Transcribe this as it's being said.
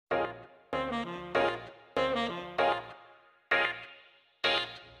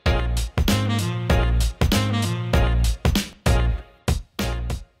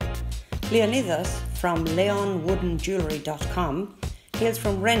Leonidas from leonwoodenjewellery.com hails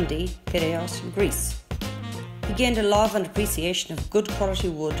from Rendi, Piraeus, Greece. He gained a love and appreciation of good quality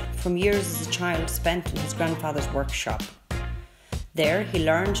wood from years as a child spent in his grandfather's workshop. There he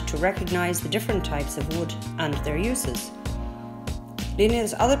learned to recognise the different types of wood and their uses.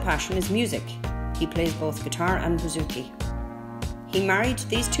 Leonidas' other passion is music. He plays both guitar and bouzouki. He married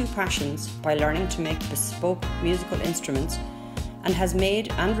these two passions by learning to make bespoke musical instruments and has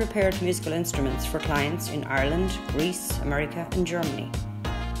made and repaired musical instruments for clients in Ireland, Greece, America and Germany.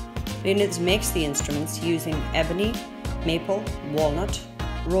 Leonidas makes the instruments using ebony, maple, walnut,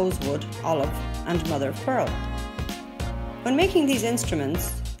 rosewood, olive and mother of pearl. When making these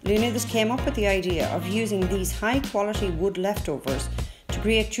instruments, Leonidas came up with the idea of using these high-quality wood leftovers to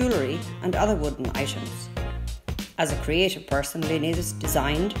create jewellery and other wooden items. As a creative person, Leonidas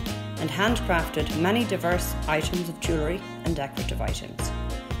designed and handcrafted many diverse items of jewellery and decorative items.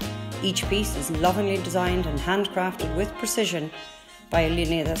 Each piece is lovingly designed and handcrafted with precision by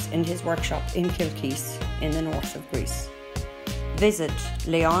Leonidas in his workshop in Kilkis in the north of Greece. Visit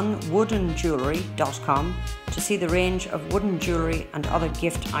leonwoodenjewellery.com to see the range of wooden jewellery and other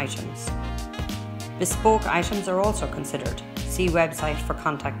gift items. Bespoke items are also considered. See website for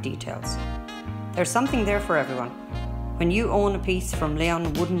contact details. There's something there for everyone. When you own a piece from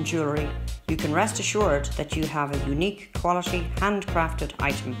Leon Wooden Jewellery, you can rest assured that you have a unique quality handcrafted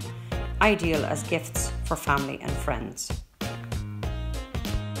item, ideal as gifts for family and friends.